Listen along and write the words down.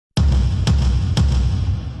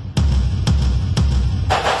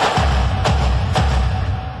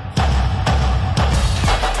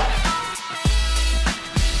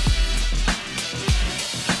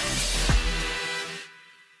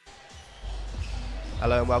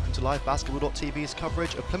Hello and welcome to Live Basketball.tv's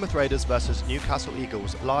coverage of Plymouth Raiders versus Newcastle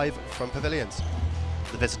Eagles, live from Pavilions.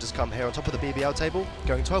 The visitors come here on top of the BBL table,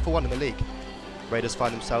 going 12-1 in the league. Raiders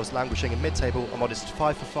find themselves languishing in mid-table, a modest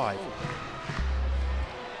 5-5.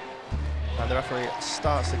 And the referee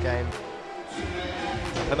starts the game.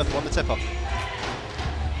 Plymouth won the tip-off.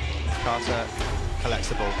 Carter collects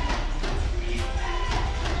the ball.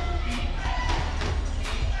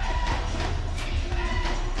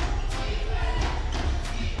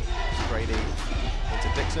 Brady into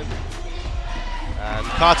Dixon. And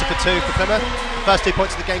Carter for two for Plymouth. The first 2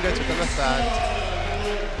 points of the game go to Plymouth. And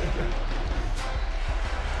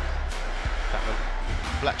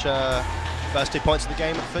Fletcher, first 2 points of the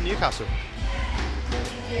game for Newcastle.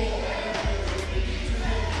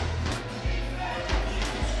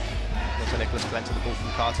 Nicholas collecting the ball from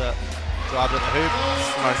Carter, driving at the hoop.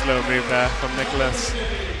 Nice little move there from Nicholas.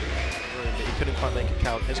 But he couldn't quite make it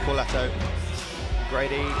count. Here's Corletto.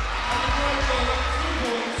 Grady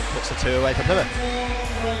puts the two away for Plymouth.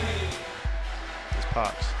 Here's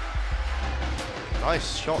Parks.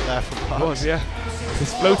 Nice shot there from Parks. It was, yeah.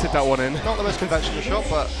 Just floated that one in. Not the most conventional shot,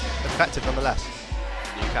 but effective nonetheless.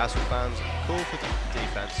 Newcastle fans call for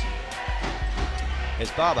defense.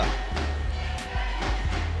 Here's Barber.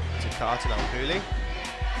 Carter now Hooley.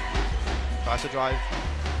 Tries to drive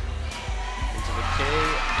into the key.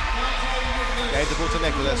 Gave the ball to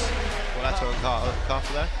Nicholas. Corletto and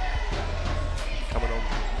Carter there. Coming on.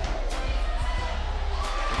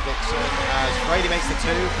 And Dixon as Brady makes the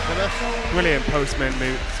two for Plymouth. Brilliant post-spin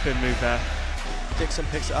move there. Dixon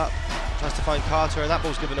picks it up, tries to find Carter, and that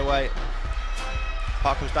ball's given away.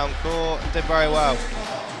 Park comes down court, did very well.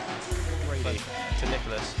 Brady to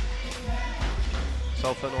Nicholas.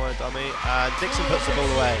 Solflanoy dummy, and Dixon puts the ball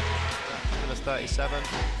away. Plymouth 37,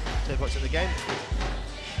 2 points in the game.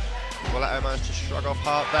 Corletto managed to shrug off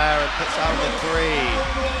Hart there and puts out the three.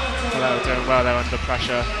 Corletto doing well there under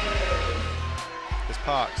pressure. There's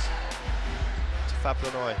Parks to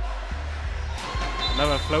Fablanoy.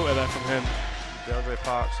 Another floater there from him. DeAndre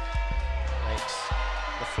Parks makes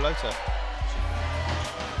the floater.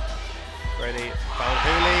 Brady found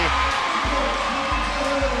Hooley.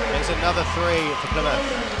 There's another three for Plymouth.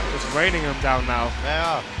 It's raining them down now. They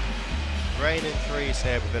are. Raining threes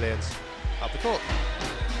here, Pavilions. Up the court.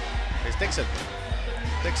 Here's Dixon.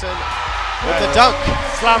 Dixon with the dunk.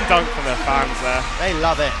 Slam dunk for the fans there. They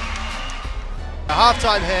love it. A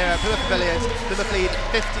half-time here at Plymouth Pavilions. Plymouth lead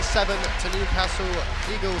 57 to Newcastle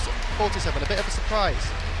Eagles 47. A bit of a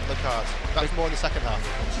surprise on the cards. That was more in the second half.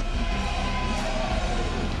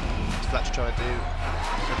 Fletcher trying to do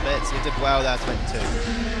some bits. He did well there to make the two.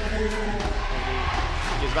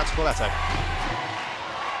 He gives back to Corletto.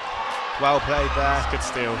 Well played there. Good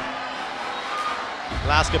steal.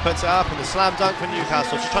 Lasker puts it up and the slam dunk for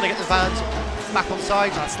Newcastle. Just trying to get the fans back on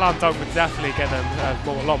side. That slam dunk would definitely get them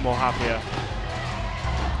a lot more happier.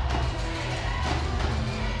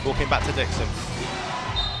 Walking back to Dixon.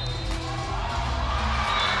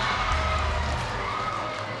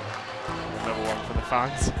 Another one for the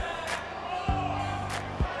fans.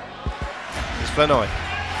 Flanoy.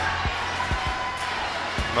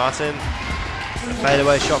 Martin. A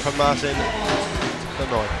fadeaway shot from Martin.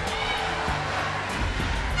 Flanoy.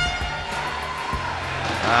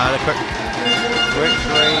 And a quick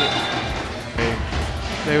three.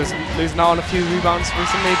 They was losing out on a few rebounds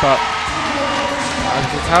recently, but as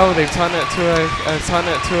you can tell, they've turned it to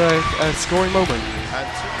a scoring moment. And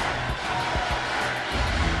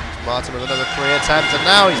Martin with another three attempt, and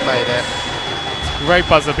now he's made it. Great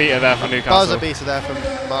buzzer beater there for Newcastle. Buzzer beater there from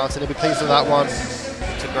Martin. He'll be pleased with that one.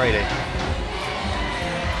 To Grady.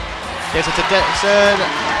 Gives it to Dixon.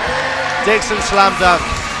 Dixon slam dunk.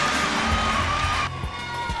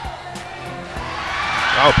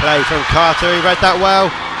 Well played from Carter. He read that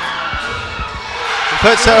well. And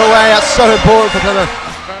puts it away. That's so important for Plymouth.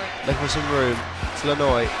 Looking for some room.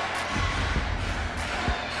 Flanoy.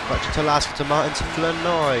 Fletcher to Lasker to Martin to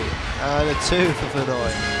Flanoy. And a two for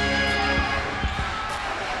Flanoy.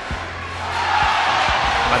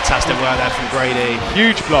 Fantastic work there from Grady.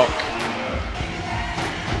 Huge block.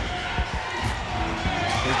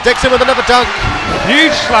 Here's Dixon with another dunk.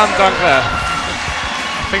 Huge slam dunk there.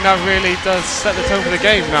 I think that really does set the tone for the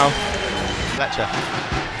game now. Fletcher.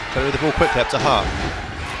 Putting the ball quickly up to Hart.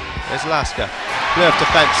 There's Lasker. Blurf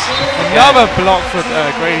defence. Another block for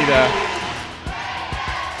Grady there.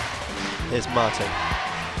 Here's Martin.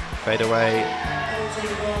 Fade away.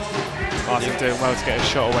 Martin doing well to get his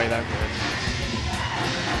shot away then.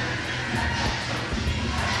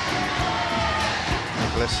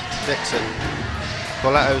 Dixon.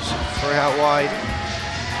 Corletto's three out wide.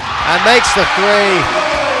 And makes the three.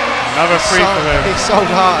 Another free for him. He sold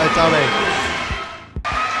hard at dummy.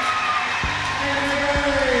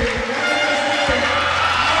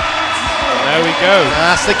 There we go.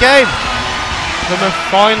 That's the game. Plymouth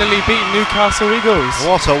finally beat Newcastle Eagles.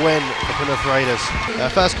 What a win for Plymouth Raiders.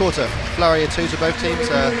 First quarter, flurry of 2 to both teams.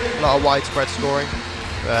 A lot of widespread scoring.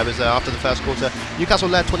 Was after the first quarter. Newcastle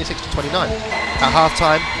led 26 to 29. At half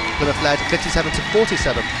time, Plymouth led 57 to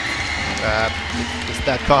 47.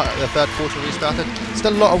 The third quarter restarted.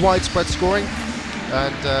 Still a lot of widespread scoring,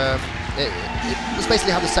 and it was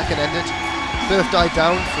basically how the second ended. Plymouth died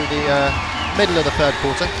down through the middle of the third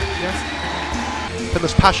quarter. Yes.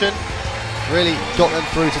 Plymouth's passion really got them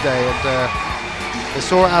through today, and they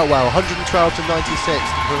saw it out well. 112 to 96, the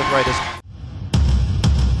Plymouth Raiders.